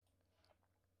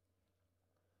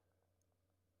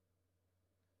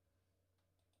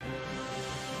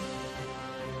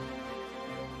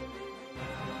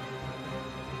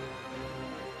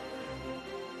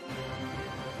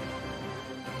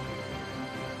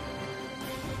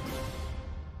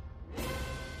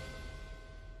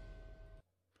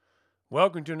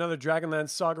Welcome to another Dragonlance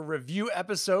Saga review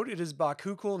episode. It is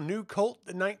Bakukul New Colt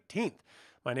the 19th.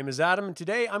 My name is Adam, and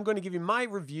today I'm going to give you my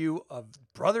review of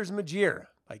Brothers Majere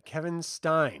by Kevin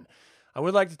Stein. I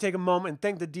would like to take a moment and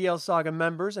thank the DL Saga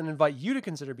members and invite you to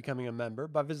consider becoming a member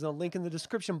by visiting the link in the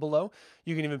description below.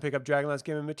 You can even pick up Dragonlance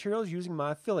gaming materials using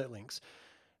my affiliate links.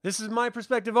 This is my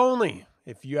perspective only.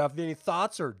 If you have any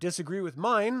thoughts or disagree with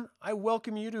mine, I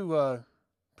welcome you to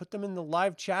put them in the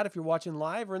live chat if you're watching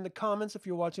live, or in the comments if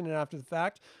you're watching it after the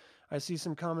fact. I see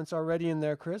some comments already in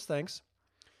there, Chris. Thanks.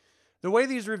 The way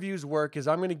these reviews work is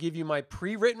I'm going to give you my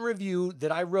pre-written review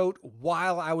that I wrote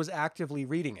while I was actively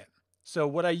reading it. So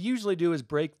what I usually do is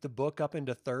break the book up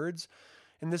into thirds.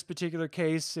 In this particular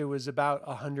case, it was about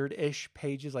 100-ish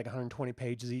pages, like 120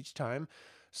 pages each time.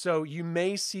 So you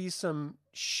may see some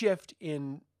shift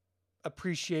in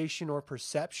appreciation or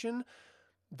perception.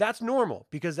 That's normal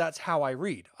because that's how I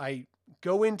read. I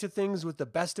go into things with the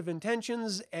best of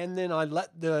intentions, and then I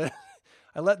let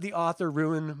the author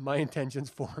ruin my intentions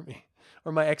for me,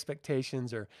 or my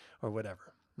expectations, or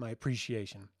whatever, my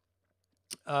appreciation.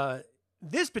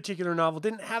 This particular novel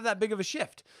didn't have that big of a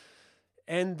shift,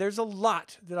 and there's a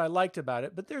lot that I liked about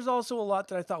it, but there's also a lot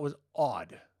that I thought was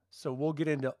odd. So we'll get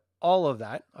into all of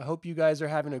that. I hope you guys are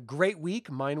having a great week.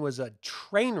 Mine was a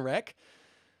train wreck,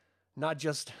 not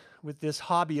just with this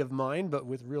hobby of mine, but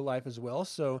with real life as well.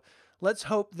 So let's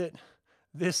hope that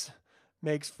this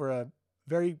makes for a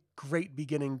very great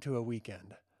beginning to a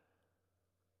weekend.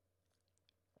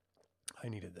 I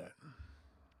needed that.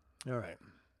 All right.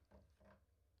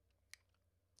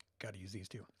 Got to use these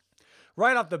two.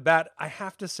 Right off the bat, I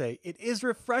have to say, it is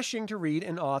refreshing to read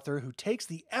an author who takes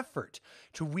the effort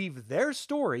to weave their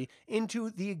story into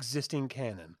the existing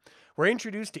canon. We're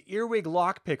introduced to Earwig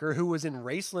Lockpicker, who was in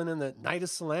Raceland and the Night of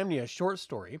Solamnia short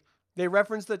story. They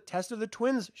reference the Test of the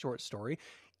Twins short story,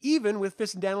 even with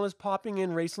Fisandalis popping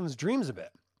in Raceland's dreams a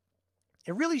bit.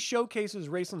 It really showcases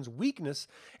Raceland's weakness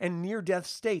and near-death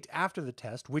state after the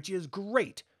test, which is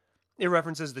great. It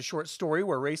references the short story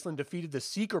where Raceland defeated the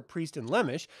Seeker priest in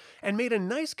Lemish and made a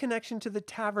nice connection to the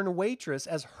tavern waitress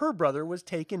as her brother was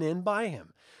taken in by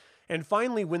him. And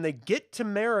finally, when they get to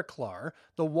Mariclar,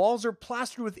 the walls are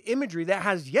plastered with imagery that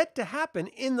has yet to happen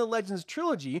in the Legends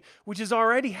trilogy, which has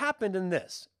already happened in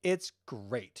this. It's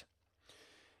great.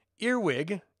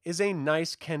 Earwig is a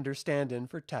nice Kender stand-in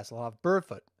for Tasselhoff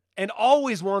Burfoot, and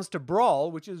always wants to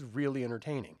brawl, which is really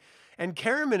entertaining. And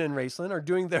Karaman and Raceland are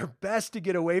doing their best to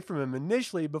get away from him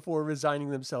initially before resigning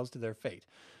themselves to their fate,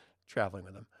 traveling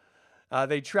with him.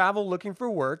 They travel looking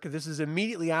for work. This is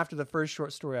immediately after the first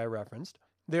short story I referenced.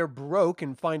 They're broke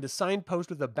and find a signpost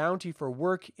with a bounty for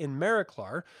work in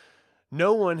Mariclar.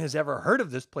 No one has ever heard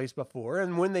of this place before,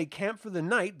 and when they camp for the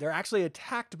night, they're actually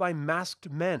attacked by masked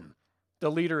men.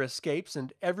 The leader escapes,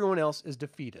 and everyone else is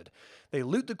defeated. They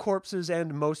loot the corpses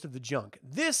and most of the junk.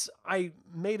 This I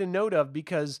made a note of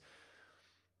because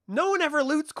no one ever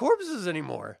loots corpses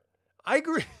anymore. I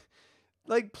agree.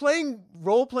 Like playing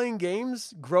role-playing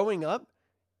games growing up,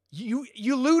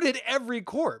 you looted every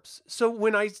corpse. So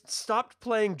when I stopped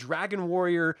playing Dragon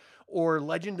Warrior or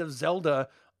Legend of Zelda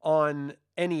on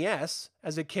NES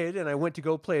as a kid, and I went to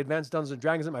go play Advanced Dungeons and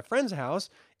Dragons at my friend's house,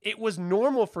 it was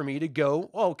normal for me to go,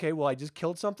 oh, okay, well, I just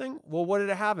killed something. Well, what did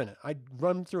it have in it? I'd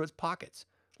run through its pockets.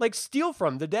 Like steal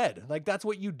from the dead. Like that's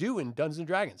what you do in Dungeons and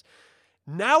Dragons.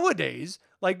 Nowadays,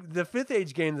 like the 5th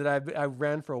Age game that I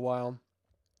ran for a while,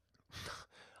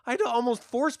 I had to almost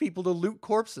force people to loot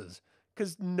corpses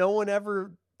because no one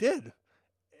ever did.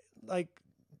 Like,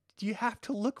 you have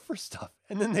to look for stuff.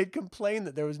 And then they'd complain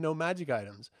that there was no magic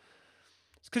items.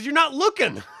 It's because you're not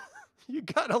looking. You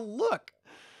gotta look.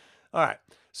 All right.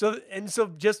 So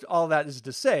just all that is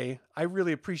to say, I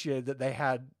really appreciated that they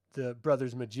had the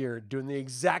Brothers Majere doing the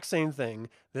exact same thing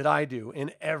that I do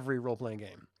in every role-playing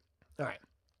game. All right.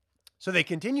 So they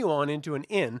continue on into an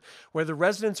inn where the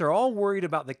residents are all worried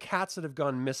about the cats that have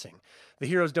gone missing. The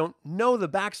heroes don't know the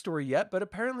backstory yet, but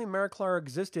apparently Mariclar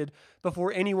existed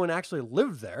before anyone actually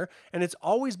lived there, and it's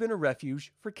always been a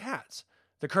refuge for cats.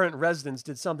 The current residents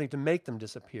did something to make them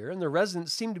disappear, and the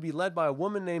residents seem to be led by a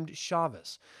woman named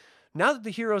Chavez. Now that the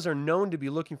heroes are known to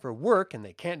be looking for work, and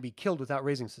they can't be killed without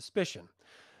raising suspicion,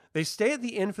 they stay at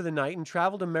the inn for the night and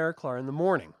travel to Mariclar in the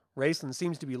morning. Raceland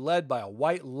seems to be led by a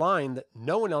white line that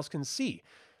no one else can see.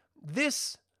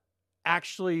 This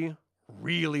actually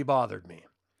really bothered me.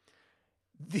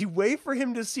 The way for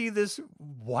him to see this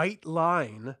white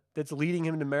line that's leading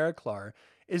him to Mariclar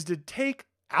is to take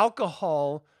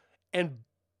alcohol and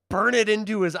burn it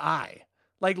into his eye.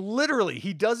 Like literally,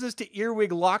 he does this to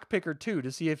Earwig Lockpicker too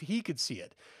to see if he could see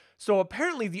it. So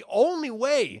apparently the only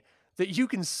way that you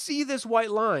can see this white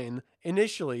line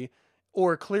initially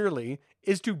or clearly,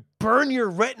 is to burn your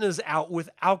retinas out with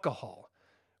alcohol,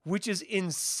 which is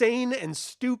insane and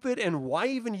stupid. And why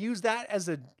even use that as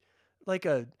a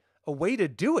way to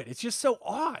do it? It's just so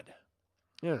odd.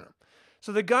 I don't know.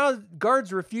 So the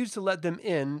guards refuse to let them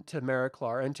in to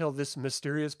Mariclar until this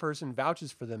mysterious person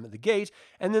vouches for them at the gate,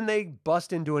 and then they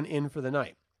bust into an inn for the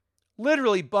night.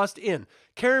 Literally bust in.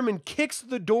 Karaman kicks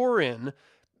the door in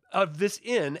of this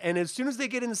inn, and as soon as they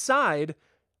get inside,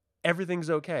 everything's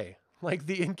okay. Like,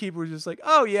 the innkeeper was just like,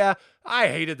 oh yeah, I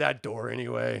hated that door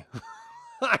anyway.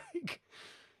 Like,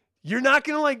 you're not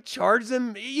going to, like, charge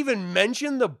them, even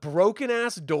mention the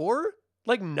broken-ass door?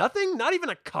 Like, nothing? Not even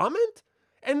a comment?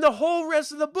 And the whole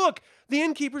rest of the book, the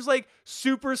innkeeper's, like,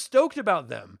 super stoked about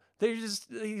them.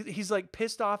 He's, like,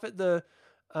 pissed off at the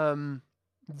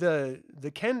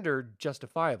Kender,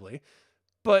 justifiably.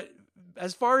 But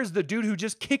as far as the dude who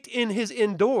just kicked in his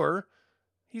inn door,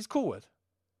 he's cool with.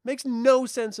 Makes no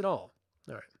sense at all.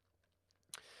 All right.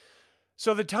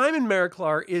 So the time in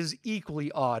Mariclar is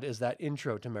equally odd as that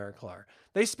intro to Mariclar.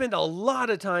 They spend a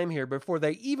lot of time here before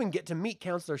they even get to meet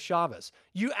Counselor Chavez.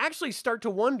 You actually start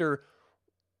to wonder,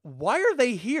 why are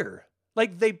they here?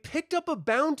 Like, they picked up a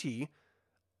bounty.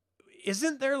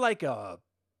 Isn't there like a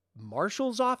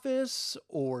marshal's office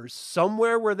or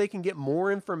somewhere where they can get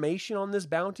more information on this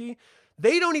bounty?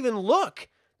 They don't even look.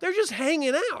 They're just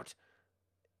hanging out.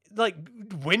 Like,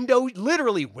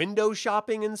 literally window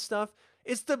shopping and stuff.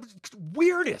 It's the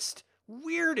weirdest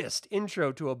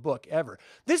intro to a book ever.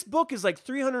 This book is like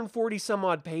 340 some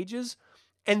odd pages,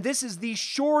 and this is the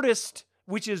shortest,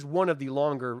 which is one of the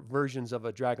longer versions of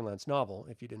a Dragonlance novel,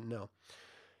 if you didn't know.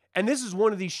 And this is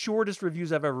one of the shortest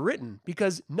reviews I've ever written,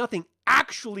 because nothing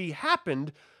actually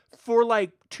happened for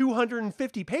like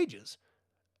 250 pages.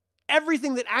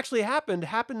 Everything that actually happened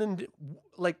in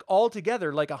like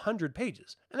altogether like 100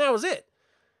 pages. And that was it.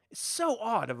 It's so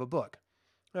odd of a book.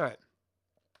 All right.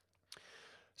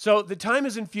 So the time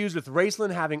is infused with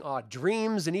Raistlin having odd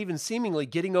dreams and even seemingly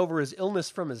getting over his illness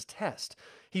from his test.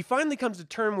 He finally comes to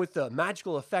terms with the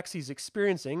magical effects he's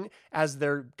experiencing as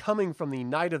they're coming from the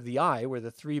Night of the Eye, where the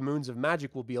 3 moons of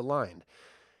magic will be aligned.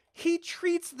 He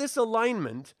treats this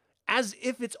alignment as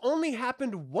if it's only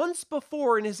happened once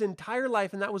before in his entire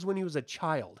life, and that was when he was a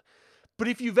child. But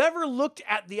if you've ever looked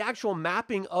at the actual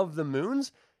mapping of the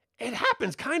moons, it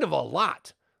happens kind of a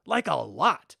lot. Like a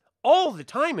lot. All the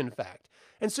time, in fact.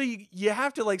 And so you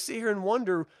have to like sit here and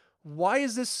wonder, why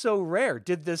is this so rare?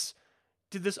 Did this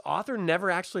author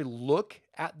never actually look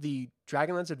at the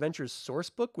Dragonlance Adventures source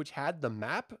book, which had the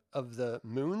map of the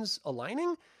moons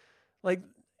aligning? Like,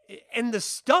 and the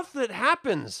stuff that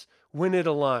happens when it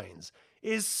aligns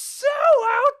is so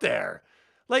out there.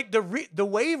 Like the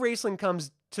way Raistlin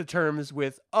comes to terms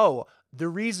with, the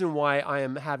reason why I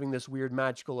am having this weird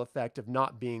magical effect of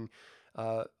not being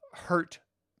hurt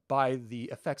by the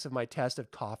effects of my test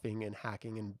of coughing and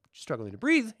hacking and struggling to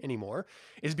breathe anymore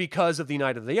is because of the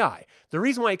Night of the Eye. The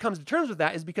reason why he comes to terms with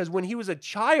that is because when he was a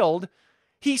child,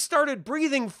 he started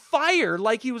breathing fire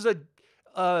like he was a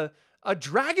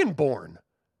dragonborn.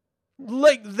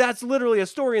 Like, that's literally a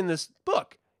story in this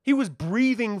book. He was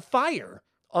breathing fire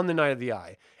on the Night of the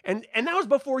Eye. And that was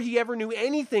before he ever knew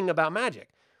anything about magic.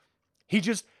 He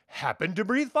just happened to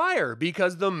breathe fire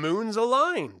because the moons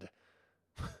aligned.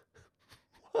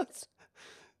 What?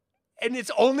 And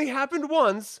it's only happened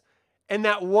once, and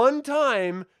that one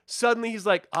time, suddenly he's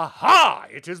like, aha,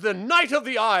 it is the Night of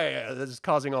the Eye that is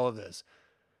causing all of this.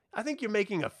 I think you're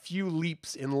making a few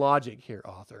leaps in logic here,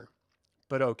 author.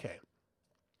 But okay.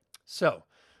 So,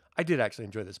 I did actually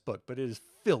enjoy this book, but it is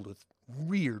filled with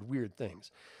weird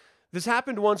things. This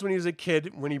happened once when he was a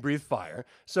kid, when he breathed fire,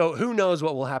 so who knows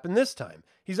what will happen this time.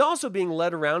 He's also being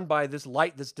led around by this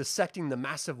light that's dissecting the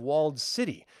massive walled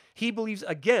city. He believes,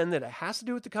 again, that it has to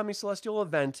do with the coming celestial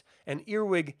event, and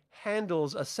Earwig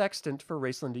handles a sextant for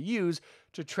Raistlin to use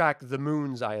to track the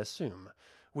moons, I assume.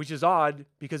 Which is odd,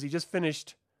 because he just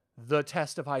finished the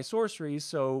test of high sorcery,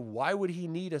 so why would he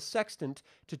need a sextant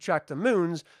to track the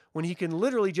moons when he can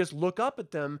literally just look up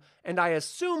at them, and I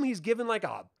assume he's given like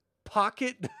a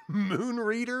pocket moon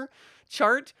reader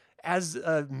chart as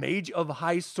a mage of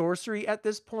high sorcery at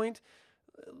this point.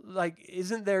 Like,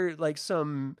 isn't there like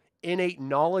some innate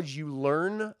knowledge you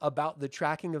learn about the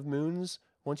tracking of moons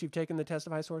once you've taken the test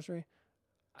of high sorcery?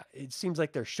 It seems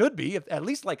like there should be, at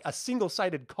least like a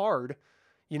single-sided card,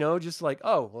 just like,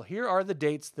 well, here are the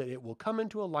dates that it will come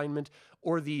into alignment,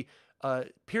 or the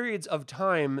periods of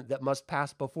time that must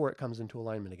pass before it comes into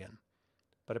alignment again.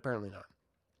 But apparently not.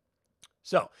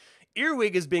 So,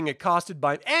 Earwig is being accosted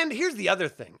by... And here's the other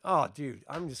thing. Oh, dude,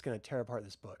 I'm just going to tear apart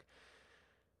this book.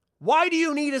 Why do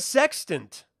you need a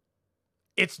sextant?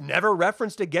 It's never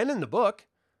referenced again in the book.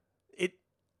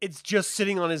 It's just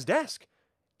sitting on his desk.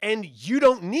 And you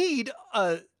don't need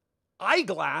a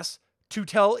eyeglass to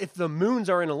tell if the moons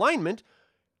are in alignment.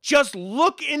 Just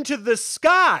look into the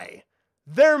sky.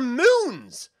 They're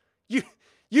moons.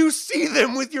 You see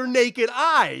them with your naked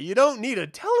eye. You don't need a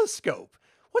telescope.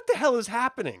 What the hell is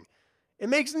happening? It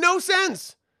makes no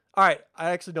sense. All right,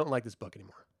 I actually don't like this book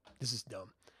anymore. This is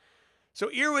dumb. So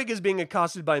Earwig is being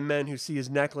accosted by men who see his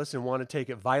necklace and want to take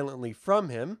it violently from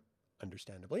him,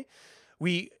 understandably.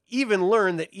 We even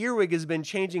learn that Earwig has been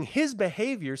changing his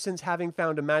behavior since having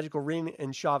found a magical ring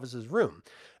in Chavez' room.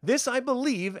 This, I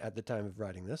believe, at the time of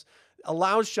writing this,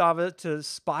 allows Chavez to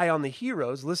spy on the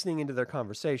heroes, listening into their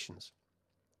conversations.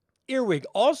 Earwig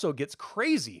also gets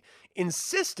crazy,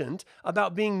 insistent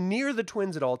about being near the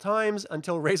twins at all times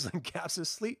until Raistlin casts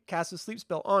a sleep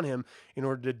spell on him in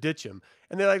order to ditch him.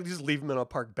 And they just leave him on a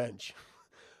park bench.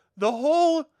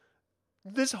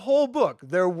 This whole book,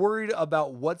 they're worried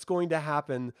about what's going to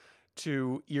happen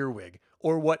to Earwig,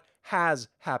 or what has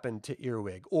happened to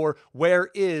Earwig, or where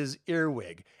is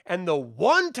Earwig. And the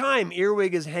one time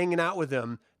Earwig is hanging out with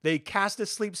him, they cast a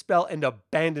sleep spell and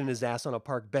abandon his ass on a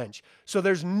park bench. So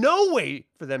there's no way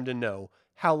for them to know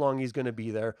how long he's going to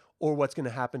be there, or what's going to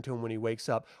happen to him when he wakes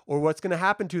up, or what's going to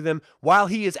happen to them while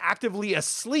he is actively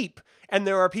asleep and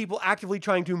there are people actively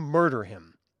trying to murder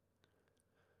him.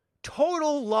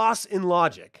 Total loss in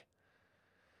logic.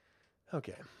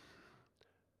 Okay.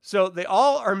 So they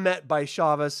all are met by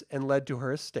Chavez and led to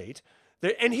her estate.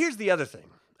 And here's the other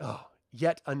thing. Oh,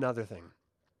 yet another thing.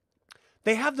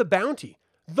 They have the bounty.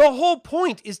 The whole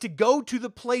point is to go to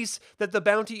the place that the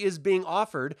bounty is being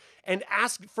offered and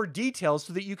ask for details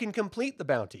so that you can complete the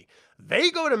bounty.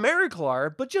 They go to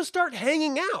Mariclar, but just start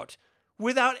hanging out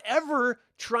without ever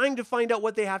trying to find out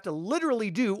what they have to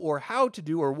literally do, or how to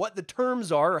do, or what the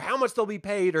terms are, or how much they'll be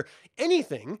paid, or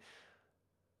anything,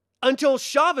 until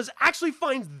Chavez actually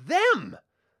finds them.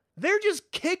 They're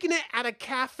just kicking it at a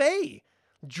cafe,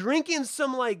 drinking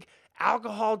some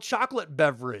alcohol chocolate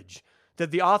beverage that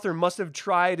the author must have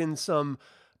tried in some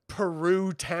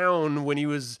Peru town when he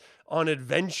was on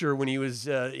adventure, when he was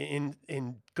in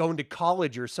going to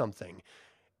college or something.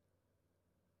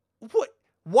 What?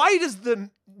 Why does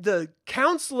the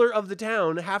counselor of the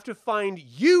town have to find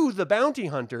you, the bounty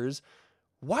hunters?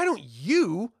 Why don't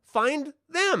you find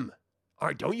them?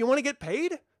 Or don't you want to get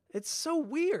paid? It's so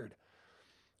weird.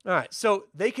 All right, so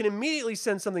they can immediately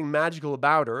sense something magical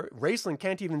about her. Raistlin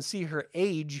can't even see her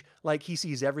age like he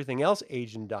sees everything else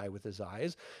age and die with his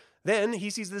eyes. Then he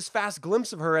sees this fast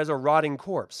glimpse of her as a rotting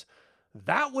corpse.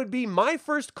 That would be my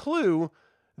first clue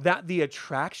that the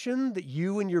attraction that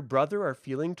you and your brother are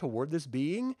feeling toward this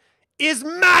being is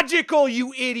magical,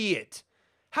 you idiot!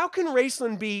 How can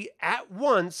Raistlin be at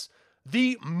once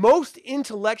the most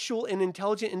intellectual and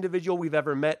intelligent individual we've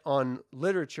ever met on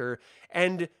literature,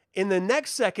 and in the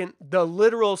next second, the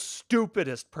literal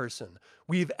stupidest person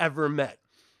we've ever met?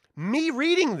 Me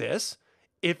reading this,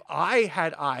 if I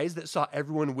had eyes that saw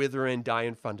everyone wither and die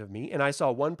in front of me, and I saw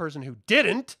one person who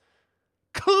didn't,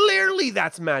 clearly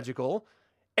that's magical.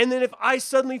 And then if I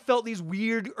suddenly felt these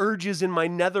weird urges in my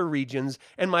nether regions,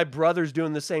 and my brother's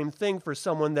doing the same thing for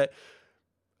someone that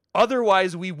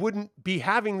otherwise we wouldn't be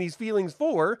having these feelings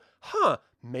for,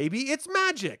 maybe it's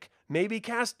magic. Maybe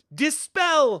cast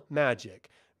Dispel magic.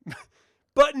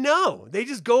 But no, they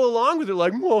just go along with it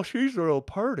like, well, she's a real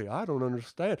party. I don't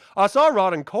understand. I saw a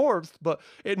rotting corpse, but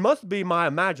it must be my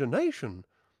imagination.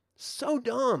 So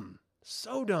dumb.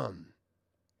 So dumb.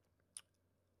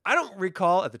 I don't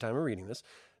recall, at the time of reading this,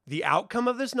 the outcome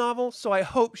of this novel, so I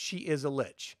hope she is a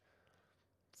lich.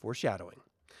 Foreshadowing.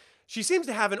 She seems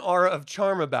to have an aura of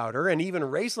charm about her, and even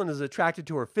Raistlin is attracted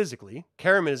to her physically.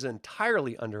 Karaman is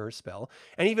entirely under her spell,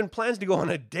 and even plans to go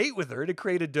on a date with her to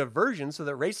create a diversion so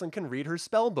that Raistlin can read her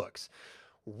spell books.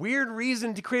 Weird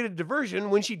reason to create a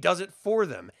diversion when she does it for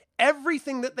them.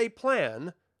 Everything that they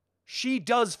plan, she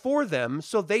does for them,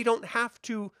 so they don't have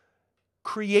to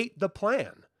create the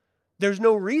plan. There's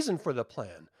no reason for the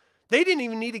plan. They didn't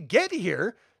even need to get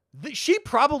here. She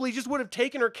probably just would have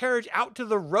taken her carriage out to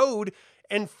the road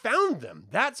and found them.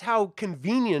 That's how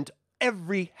convenient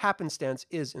every happenstance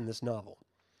is in this novel.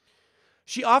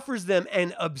 She offers them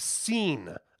an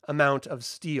obscene amount of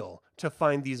steel to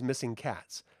find these missing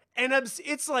cats. And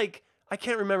it's like, I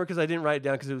can't remember because I didn't write it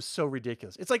down because it was so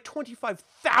ridiculous. It's like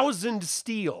 25,000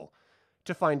 steel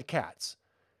to find cats.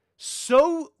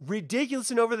 So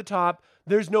ridiculous and over the top,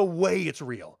 there's no way it's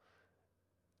real.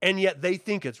 And yet they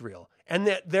think it's real. And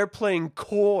that they're playing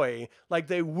coy like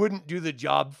they wouldn't do the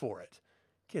job for it.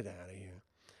 Get out of here.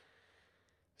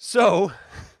 So,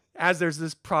 as there's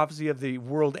this prophecy of the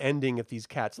world ending if these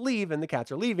cats leave, and the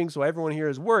cats are leaving, so everyone here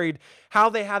is worried how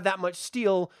they have that much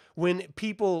steel when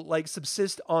people like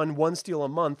subsist on 1 steel a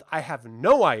month. I have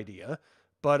no idea,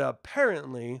 but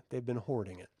apparently they've been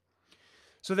hoarding it.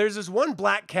 So there's this one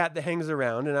black cat that hangs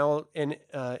around, and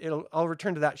I'll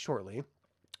return to that shortly.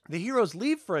 The heroes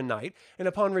leave for a night, and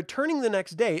upon returning the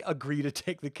next day, agree to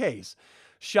take the case.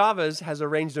 Chavez has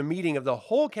arranged a meeting of the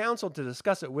whole council to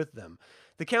discuss it with them.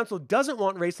 The council doesn't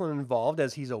want Raceland involved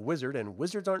as he's a wizard, and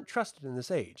wizards aren't trusted in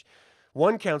this age.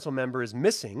 One council member is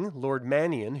missing, Lord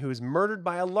Mannion, who is murdered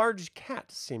by a large cat,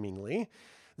 seemingly.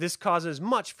 This causes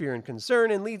much fear and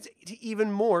concern and leads to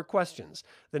even more questions.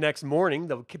 The next morning,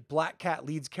 the black cat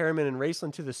leads Caraman and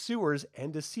Raceland to the sewers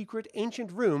and a secret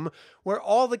ancient room where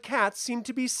all the cats seem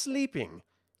to be sleeping.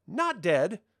 Not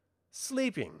dead,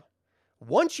 sleeping.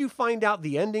 Once you find out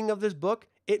the ending of this book,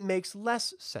 it makes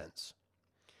less sense.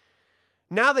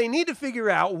 Now they need to figure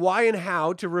out why and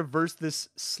how to reverse this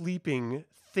sleeping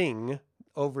thing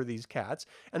over these cats,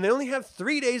 and they only have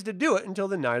 3 days to do it until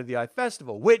the Night of the Eye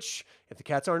Festival, which, if the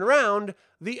cats aren't around,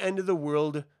 the end of the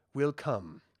world will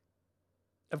come.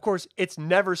 Of course, it's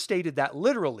never stated that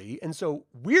literally, and so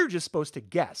we're just supposed to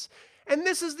guess. And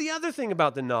this is the other thing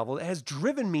about the novel that has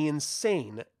driven me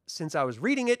insane since I was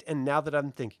reading it and now that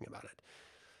I'm thinking about it.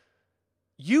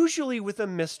 Usually with a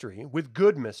mystery, with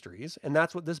good mysteries, and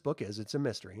that's what this book is, it's a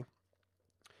mystery,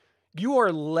 you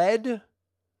are led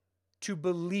to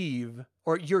believe,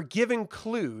 or you're given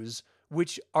clues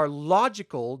which are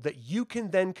logical that you can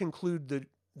then conclude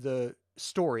the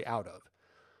story out of.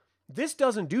 This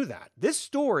doesn't do that. This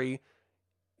story,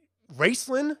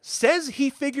 Raceland says he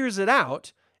figures it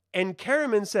out, and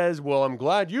Caraman says, well, I'm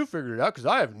glad you figured it out because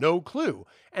I have no clue.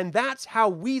 And that's how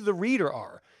we, the reader,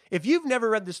 are. If you've never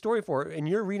read the story before and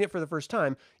you're reading it for the first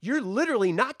time, you're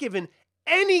literally not given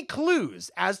any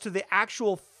clues as to the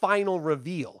actual final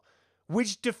reveal,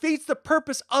 which defeats the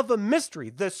purpose of a mystery.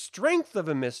 The strength of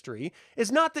a mystery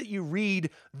is not that you read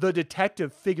the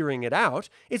detective figuring it out,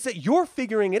 it's that you're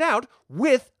figuring it out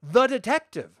with the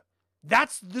detective.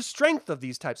 That's the strength of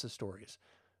these types of stories.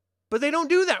 But they don't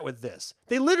do that with this.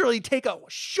 They literally take a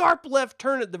sharp left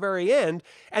turn at the very end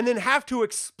and then have to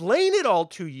explain it all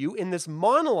to you in this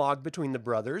monologue between the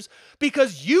brothers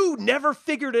because you never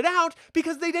figured it out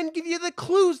because they didn't give you the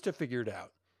clues to figure it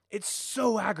out. It's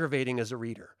so aggravating as a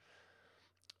reader.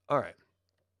 All right.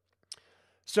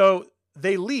 So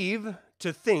they leave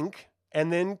to think,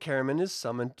 and then Caraman is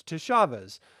summoned to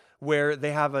Chavez, where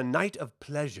they have a night of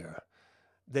pleasure.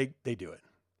 They do it.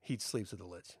 He sleeps with the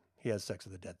lich. He has sex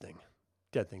with a dead thing.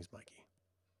 Dead things, Mikey.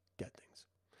 Dead things.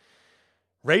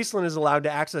 Raceland is allowed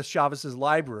to access Chavez's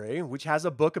library, which has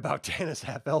a book about Tanis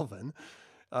Half-Elven.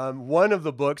 One of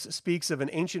the books speaks of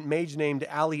an ancient mage named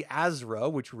Ali Azra,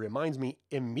 which reminds me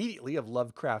immediately of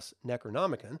Lovecraft's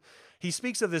Necronomicon. He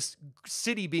speaks of this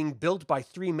city being built by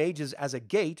 3 mages as a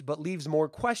gate, but leaves more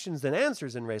questions than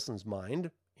answers in Raceland's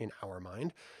mind, in our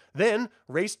mind. Then,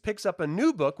 Race picks up a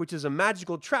new book, which is a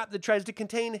magical trap that tries to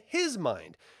contain his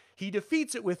mind. He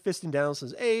defeats it with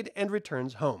Fistendalis' aid and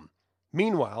returns home.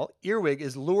 Meanwhile, Earwig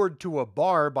is lured to a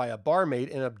bar by a barmaid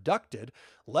and abducted,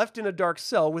 left in a dark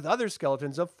cell with other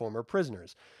skeletons of former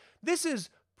prisoners. This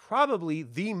is probably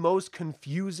the most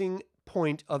confusing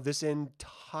point of this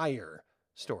entire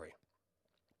story.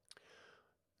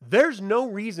 There's no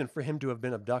reason for him to have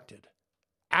been abducted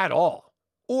at all,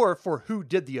 or for who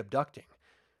did the abducting.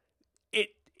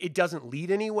 It doesn't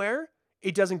lead anywhere.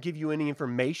 It doesn't give you any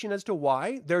information as to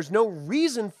why. There's no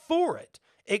reason for it,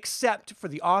 except for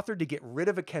the author to get rid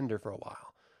of a Kender for a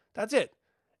while. That's it.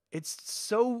 It's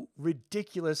so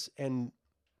ridiculous and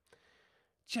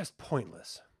just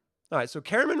pointless. All right, so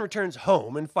Caraman returns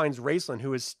home and finds Raceland,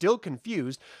 who is still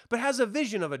confused, but has a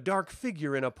vision of a dark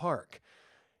figure in a park.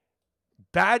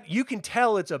 You can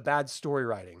tell it's a bad story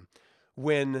writing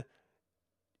when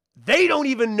they don't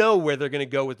even know where they're going to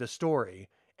go with the story.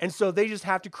 And so they just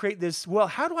have to create this, well,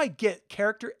 how do I get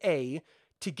character A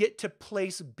to get to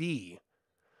place B?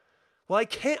 Well,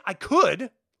 I could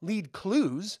lead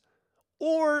clues,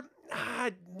 or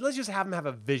let's just have him have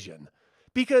a vision.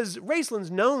 Because Raceland's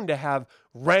known to have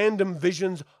random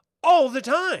visions all the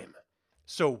time.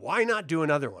 So why not do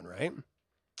another one, right?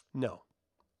 No.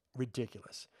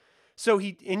 Ridiculous. So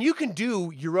you can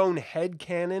do your own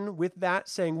headcanon with that,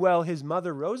 saying, well, his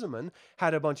mother Rosamund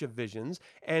had a bunch of visions,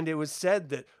 and it was said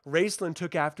that Raceland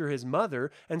took after his mother,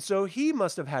 and so he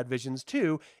must have had visions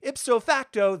too. Ipso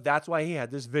facto, that's why he had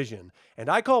this vision. And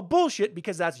I call bullshit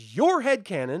because that's your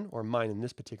headcanon, or mine in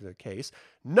this particular case,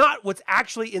 not what's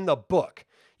actually in the book.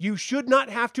 You should not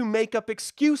have to make up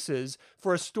excuses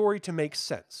for a story to make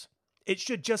sense. It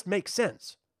should just make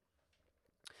sense.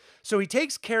 So he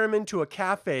takes Caramin to a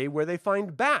cafe where they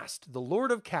find Bast, the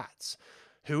Lord of Cats.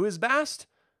 Who is Bast?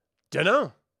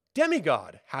 Dunno.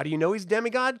 Demigod. How do you know he's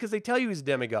demigod? Because they tell you he's a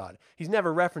demigod. He's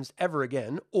never referenced ever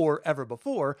again or ever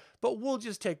before, but we'll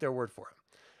just take their word for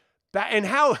him. And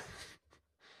how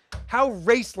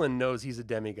Raceland knows he's a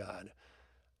demigod,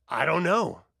 I don't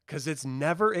know, because it's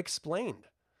never explained.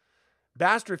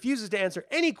 Bast refuses to answer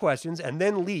any questions and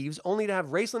then leaves, only to have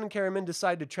Raceland and Caramin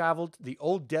decide to travel to the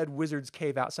old dead wizard's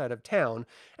cave outside of town,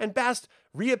 and Bast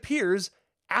reappears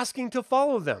asking to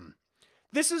follow them.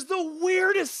 This is the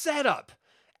weirdest setup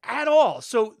at all.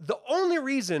 So the only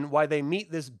reason why they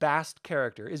meet this Bast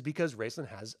character is because Raceland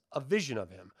has a vision of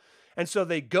him. And so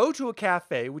they go to a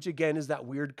cafe, which again is that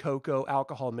weird cocoa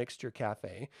alcohol mixture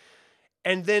cafe.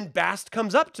 And then Bast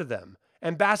comes up to them.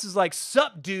 And Bast is like,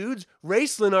 "Sup, dudes?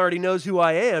 Raceland already knows who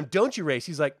I am. Don't you, Race?"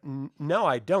 He's like, "No,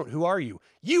 I don't. Who are you?"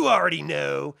 "You already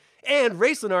know. And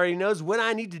Raceland already knows what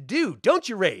I need to do. Don't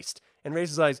you, Race?" And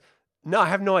Race is like, "No, I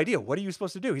have no idea. What are you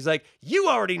supposed to do?" He's like, "You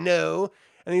already know."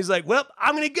 And he's like, "Well,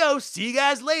 I'm going to go. See you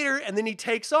guys later." And then he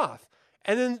takes off.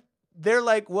 And then they're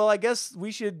like, "Well, I guess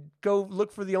we should go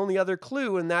look for the only other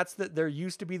clue." And that's that there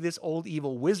used to be this old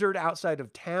evil wizard outside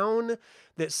of town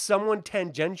that someone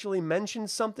tangentially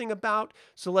mentioned something about.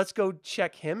 So let's go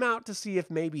check him out to see if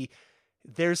maybe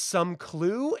there's some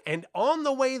clue. And on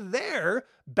the way there,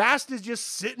 Bast is just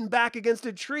sitting back against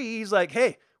a tree. He's like,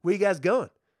 "Hey, where you guys going?"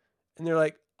 And they're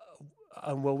like,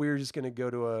 "Well, we're just going to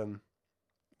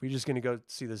go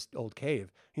see this old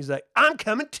cave." He's like, "I'm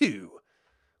coming too."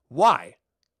 Why?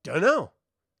 Dunno.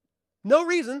 No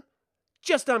reason.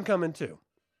 Just I'm coming too.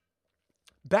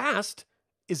 Bast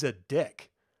is a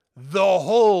dick the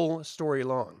whole story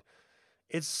long.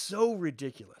 It's so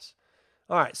ridiculous.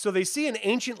 All right, so they see an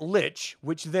ancient lich,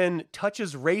 which then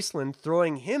touches Raceland,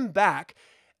 throwing him back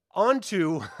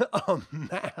onto a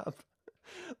map.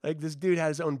 Like, this dude had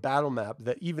his own battle map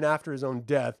that even after his own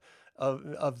death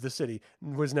of the city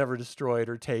was never destroyed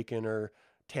or taken or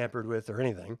tampered with or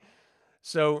anything.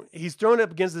 So he's thrown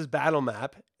up against this battle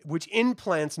map, which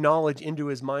implants knowledge into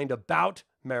his mind about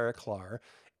Mariklar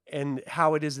and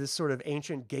how it is this sort of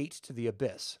ancient gate to the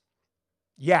abyss.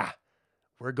 Yeah,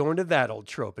 we're going to that old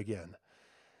trope again.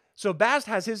 So Bast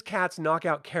has his cats knock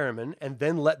out Caramin and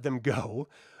then let them go.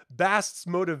 Bast's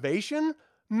motivation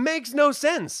makes no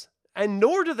sense, and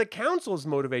nor do the council's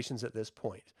motivations at this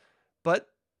point. But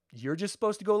you're just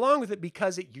supposed to go along with it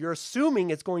because you're assuming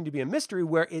it's going to be a mystery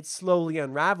where it's slowly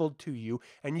unraveled to you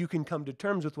and you can come to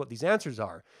terms with what these answers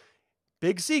are.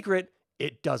 Big secret,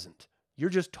 it doesn't. You're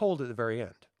just told at the very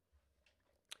end.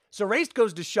 So Race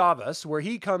goes to Shavas, where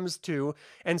he comes to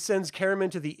and sends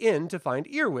Caramin to the inn to find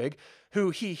Earwig,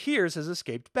 who he hears has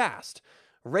escaped Bast.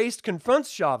 Race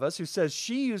confronts Shavas, who says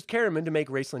she used Caramin to make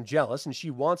Raceland jealous and she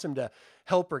wants him to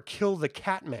help her kill the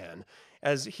Catman,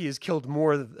 as he has killed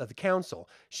more of the council.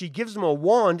 She gives him a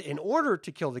wand in order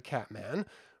to kill the Catman.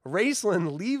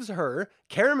 Raceland leaves her.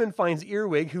 Caramin finds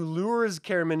Earwig, who lures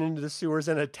Caramin into the sewers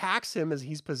and attacks him as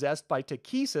he's possessed by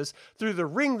Takesis through the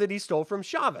ring that he stole from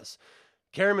Shavas.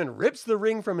 Caramin rips the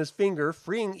ring from his finger,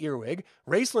 freeing Earwig.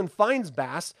 Raceland finds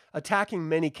Bast, attacking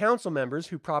many council members,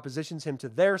 who propositions him to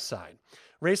their side.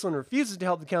 Raceland refuses to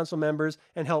help the council members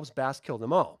and helps Bast kill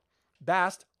them all.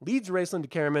 Bast leads Raceland to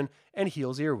Caramin and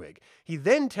heals Earwig. He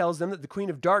then tells them that the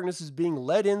Queen of Darkness is being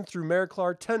led in through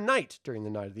Mariklar tonight during the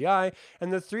Night of the Eye,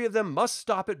 and the three of them must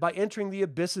stop it by entering the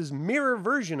Abyss's mirror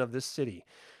version of this city.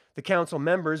 The council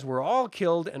members were all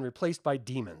killed and replaced by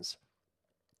demons.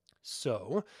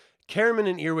 So Caramin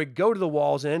and Earwig go to the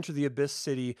walls and enter the Abyss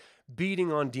city,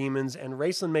 beating on demons, and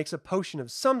Raceland makes a potion of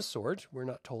some sort. We're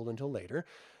not told until later.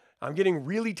 I'm getting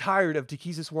really tired of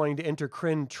Takesis wanting to enter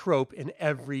Kryn trope in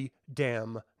every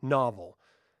damn novel.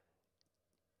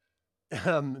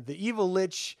 The evil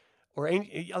lich, or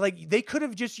like they could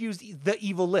have just used the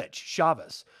evil lich,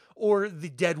 Shavas, or the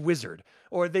dead wizard,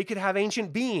 or they could have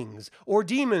ancient beings, or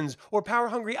demons, or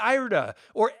power-hungry Irda,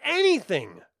 or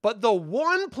anything. But the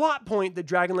one plot point that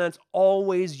Dragonlance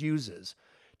always uses: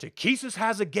 Takesis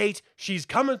has a gate, she's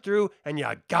coming through, and you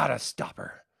gotta stop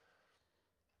her.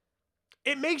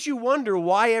 It makes you wonder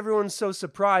why everyone's so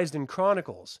surprised in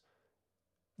Chronicles,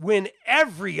 when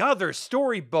every other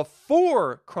story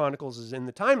before Chronicles is in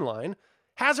the timeline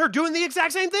has her doing the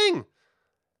exact same thing.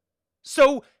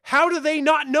 So how do they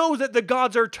not know that the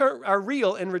gods are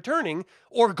real and returning,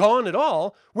 or gone at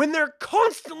all, when they're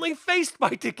constantly faced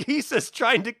by Takesis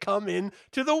trying to come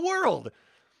into the world?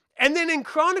 And then in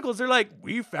Chronicles, they're like,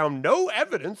 we found no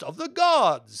evidence of the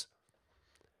gods.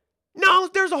 No,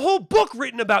 there's a whole book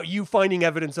written about you finding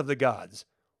evidence of the gods.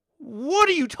 What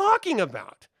are you talking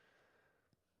about?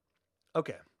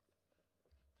 Okay.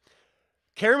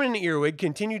 Caramon and Earwig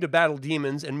continue to battle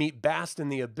demons and meet Bast in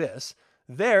the Abyss.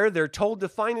 There, they're told to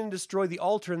find and destroy the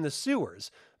altar in the sewers.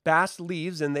 Bast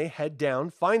leaves and they head down,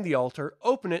 find the altar,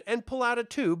 open it, and pull out a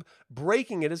tube,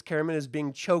 breaking it as Caramon is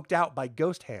being choked out by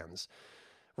ghost hands.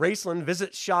 Raceland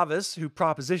visits Chavez, who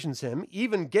propositions him,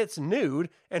 even gets nude,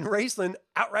 and Raceland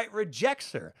outright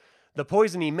rejects her. The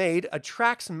poison he made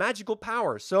attracts magical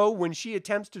power, so when she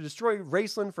attempts to destroy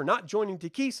Raceland for not joining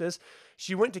Takesis,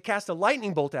 she went to cast a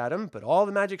lightning bolt at him, but all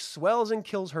the magic swells and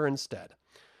kills her instead.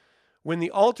 When the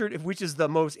altered, which is the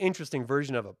most interesting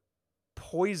version of a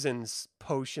poison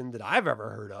potion that I've ever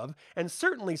heard of, and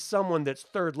certainly someone that's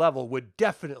third level would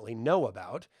definitely know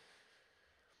about.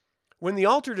 When the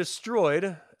altar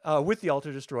destroyed, with the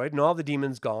altar destroyed and all the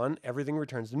demons gone, everything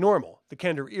returns to normal. The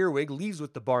Kender Earwig leaves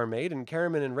with the barmaid, and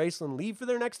Caramon and Raceland leave for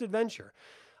their next adventure.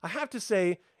 I have to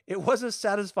say, it was a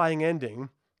satisfying ending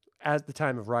at the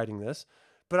time of writing this,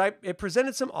 but it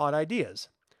presented some odd ideas.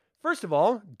 First of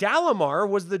all, Dalamar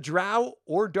was the drow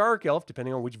or dark elf,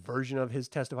 depending on which version of his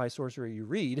Testify Sorcery you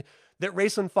read, that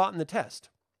Raceland fought in the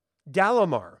test.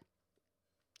 Dalamar,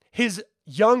 his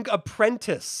young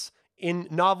apprentice in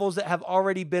novels that have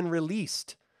already been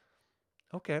released.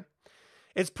 Okay.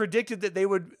 It's predicted that they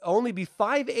would only be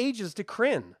 5 ages to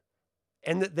Kryn,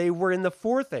 and that they were in the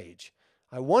 4th age.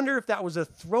 I wonder if that was a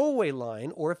throwaway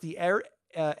line, or if the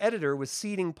editor was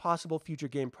seeding possible future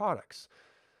game products.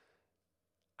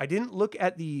 I didn't look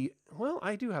at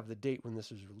I do have the date when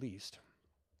this was released.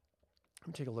 Let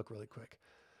me take a look really quick.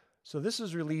 So this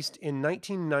was released in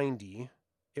 1990.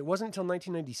 It wasn't until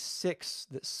 1996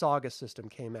 that Saga System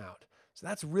came out. So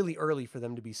that's really early for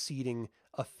them to be seeding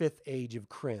a 5th age of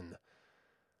Kryn.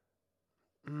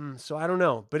 So I don't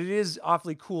know, but it is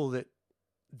awfully cool that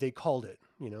they called it,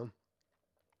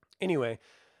 Anyway,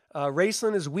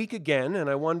 Raceland is weak again, and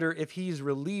I wonder if he's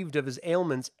relieved of his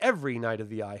ailments every night of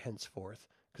the eye henceforth,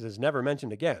 because it's never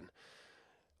mentioned again.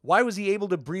 Why was he able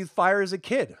to breathe fire as a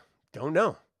kid? Don't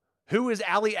know. Who is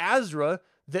Ali Azra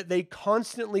that they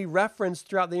constantly reference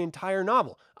throughout the entire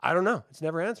novel? I don't know. It's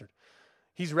never answered.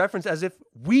 He's referenced as if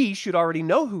we should already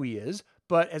know who he is,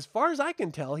 but as far as I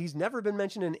can tell, he's never been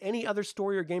mentioned in any other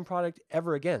story or game product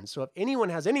ever again. So if anyone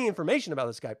has any information about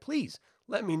this guy, please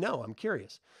let me know. I'm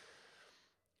curious.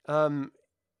 And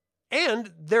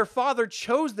their father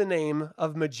chose the name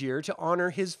of Majere to honor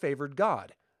his favored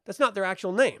god. That's not their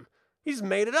actual name. He just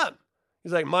made it up.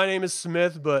 He's like, my name is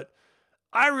Smith, but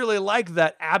I really like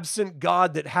that absent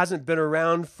god that hasn't been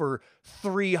around for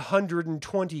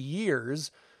 320 years.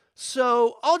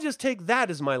 So I'll just take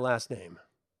that as my last name.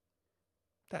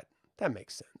 That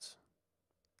makes sense.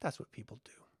 That's what people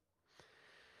do.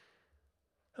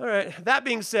 All right. That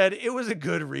being said, it was a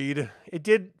good read. It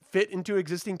did fit into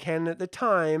existing canon at the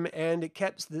time, and it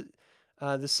kept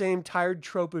the same tired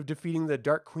trope of defeating the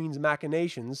Dark Queen's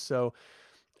machinations. So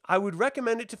I would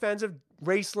recommend it to fans of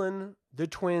Raceland, the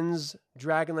Twins,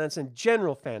 Dragonlance, and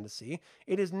general fantasy.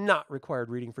 It is not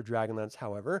required reading for Dragonlance,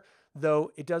 however,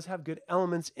 though it does have good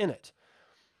elements in it.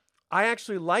 I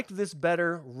actually liked this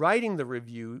better writing the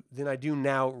review than I do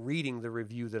now reading the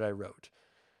review that I wrote.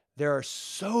 There are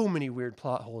so many weird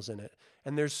plot holes in it,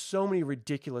 and there's so many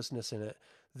ridiculousness in it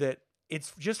that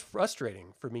it's just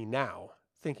frustrating for me now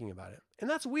thinking about it. And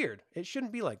that's weird. It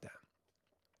shouldn't be like that.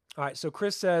 All right, so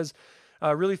Chris says,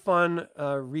 really fun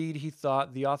read, he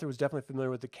thought. The author was definitely familiar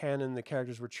with the canon. The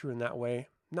characters were true in that way.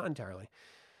 Not entirely.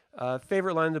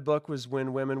 Favorite line of the book was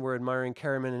when women were admiring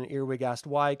Caramon and Earwig asked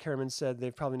why. Caramon said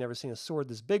they've probably never seen a sword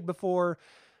this big before,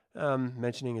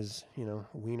 mentioning his,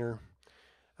 wiener.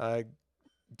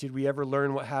 Did we ever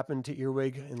learn what happened to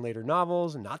Earwig in later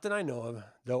novels? Not that I know of,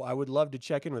 though I would love to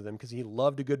check in with him because he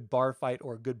loved a good bar fight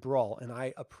or a good brawl, and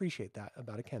I appreciate that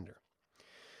about a Kender.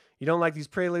 You don't like these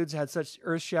preludes had such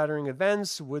earth-shattering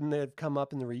events? Wouldn't they have come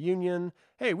up in the reunion?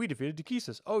 Hey, we defeated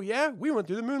Takesis. Oh yeah? We went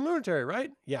through the Moon Lunatary,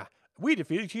 right? Yeah. We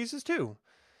defeated Takesis too.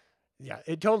 Yeah,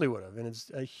 it totally would have, and it's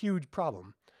a huge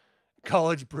problem.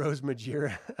 College Bros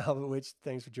Majere, Albert Witch,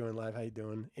 thanks for joining live. How you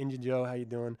doing? Injun Joe, how you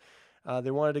doing?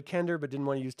 They wanted a Kender, but didn't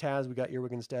want to use Taz. We got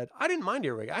Earwig instead. I didn't mind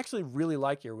Earwig. I actually really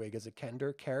like Earwig as a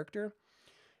Kender character.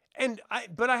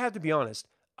 But I have to be honest,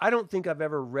 I don't think I've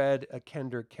ever read a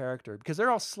Kender character because they're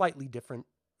all slightly different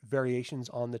variations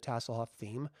on the Tasselhoff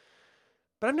theme.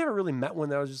 But I've never really met one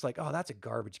that I was just like, oh, that's a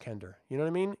garbage Kender. You know what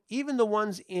I mean? Even the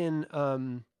ones in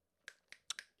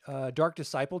Dark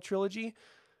Disciple trilogy,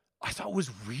 I thought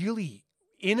was really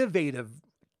innovative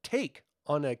take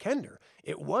on a Kender.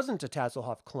 It wasn't a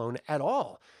Tasselhoff clone at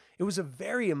all. It was a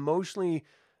very emotionally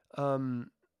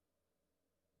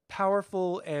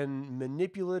powerful and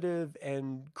manipulative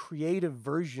and creative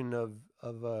version of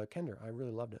Kender. I really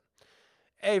loved it.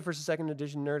 Hey, first and second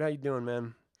edition nerd, how you doing,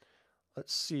 man?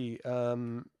 Let's see.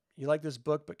 You like this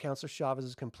book, but Counselor Chavez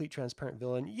is a complete transparent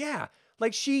villain. Yeah,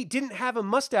 like she didn't have a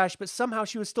mustache, but somehow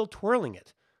she was still twirling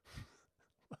it.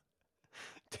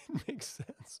 Didn't make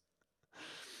sense.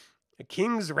 A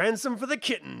king's ransom for the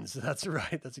kittens. That's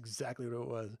right. That's exactly what it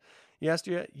was.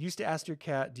 You used to ask your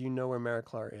cat, do you know where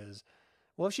Mariclar is?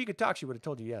 Well, if she could talk, she would have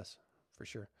told you yes, for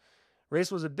sure.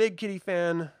 Race was a big kitty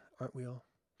fan, aren't we all?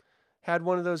 Had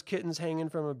one of those kittens hanging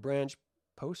from a branch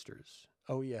posters.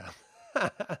 Oh, yeah.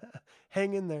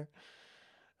 Hang in there.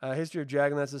 History of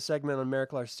Dragonlance, a segment on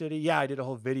Mariclar City. Yeah, I did a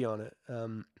whole video on it.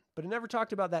 But it never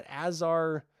talked about that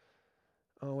Azar.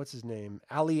 Oh, what's his name?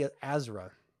 Ali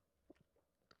Azra.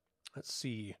 Let's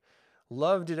see.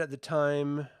 Loved it at the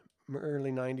time,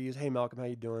 early 90s. Hey, Malcolm, how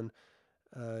you doing?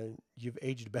 You've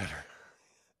aged better.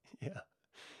 Yeah.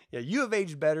 Yeah, you have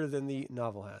aged better than the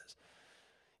novel has.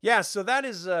 Yeah, so that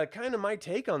is kind of my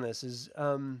take on this is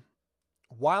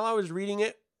while I was reading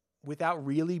it without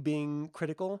really being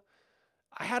critical,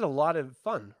 I had a lot of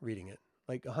fun reading it,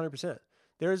 like 100%.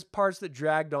 There's parts that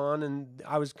dragged on and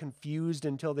I was confused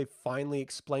until they finally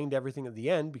explained everything at the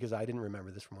end because I didn't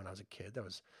remember this from when I was a kid. That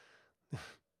was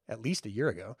at least a year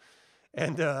ago.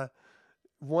 And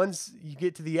once you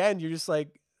get to the end, you're just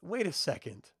like, wait a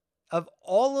second. Of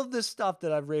all of the stuff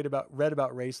that I've read about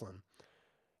Raceland,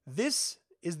 this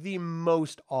is the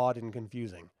most odd and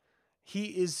confusing. He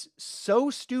is so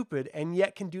stupid and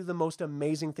yet can do the most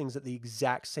amazing things at the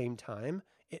exact same time.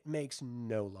 It makes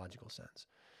no logical sense.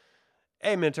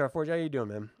 Hey, Mentor Forge, how you doing,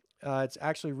 man? It's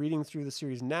actually reading through the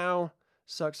series now.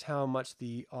 Sucks how much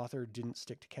the author didn't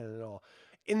stick to canon at all.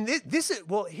 In this is,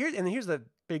 well, here's the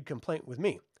big complaint with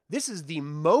me. This is the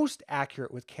most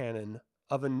accurate with canon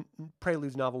of a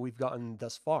Preludes novel we've gotten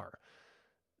thus far.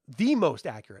 The most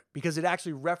accurate, because it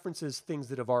actually references things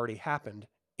that have already happened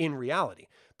in reality.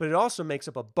 But it also makes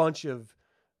up a bunch of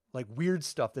like weird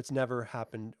stuff that's never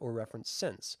happened or referenced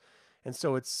since. And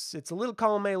so it's a little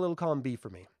column A, a little column B for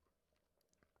me.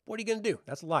 What are you going to do?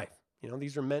 That's life. You know,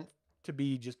 these are meant to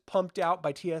be just pumped out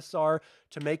by TSR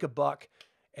to make a buck,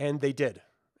 and they did.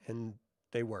 And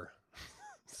they were.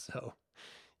 So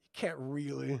you can't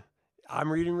really...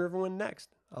 I'm reading Riverwind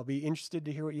next. I'll be interested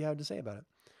to hear what you have to say about it.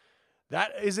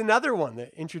 That is another one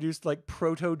that introduced like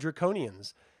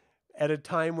proto-draconians at a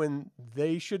time when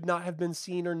they should not have been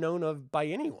seen or known of by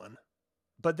anyone.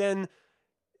 But then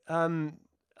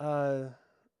the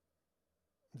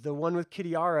one with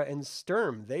Kitiara and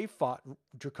Sturm, they fought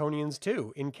draconians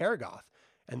too in Karagoth,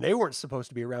 and they weren't supposed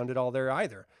to be around at all there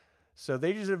either. So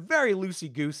they just are very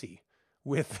loosey-goosey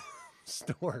with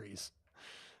stories.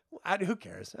 Who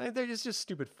cares? They're just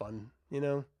stupid fun, you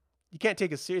know? You can't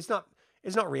take it serious.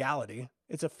 It's not reality.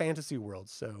 It's a fantasy world.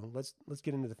 So let's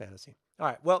get into the fantasy. All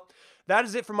right. Well, that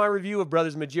is it for my review of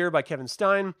Brothers Majere by Kevin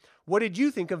Stein. What did you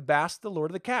think of Bast, the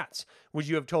Lord of the Cats? Would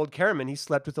you have told Karaman he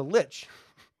slept with a lich?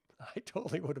 I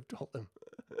totally would have told him.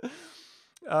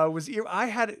 It's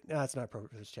not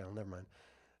appropriate for this channel. Never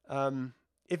mind.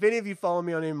 If any of you follow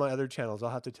me on any of my other channels, I'll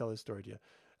have to tell this story to you.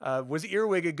 Was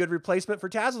Earwig a good replacement for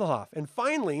Tazelhoff? And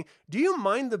finally, do you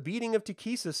mind the beating of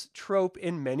Takesis trope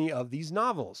in many of these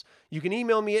novels? You can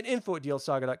email me at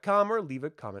info@dlsaga.com or leave a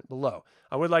comment below.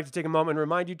 I would like to take a moment and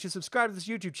remind you to subscribe to this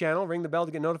YouTube channel, ring the bell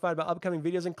to get notified about upcoming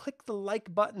videos, and click the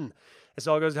like button. This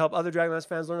all goes to help other Dragonlance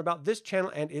fans learn about this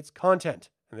channel and its content.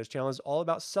 And this channel is all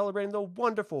about celebrating the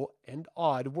wonderful and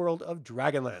odd world of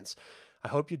Dragonlance. I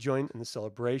hope you join in the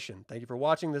celebration. Thank you for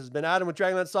watching. This has been Adam with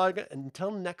Dragonlance Saga.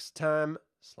 Until next time,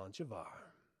 Slanchavar.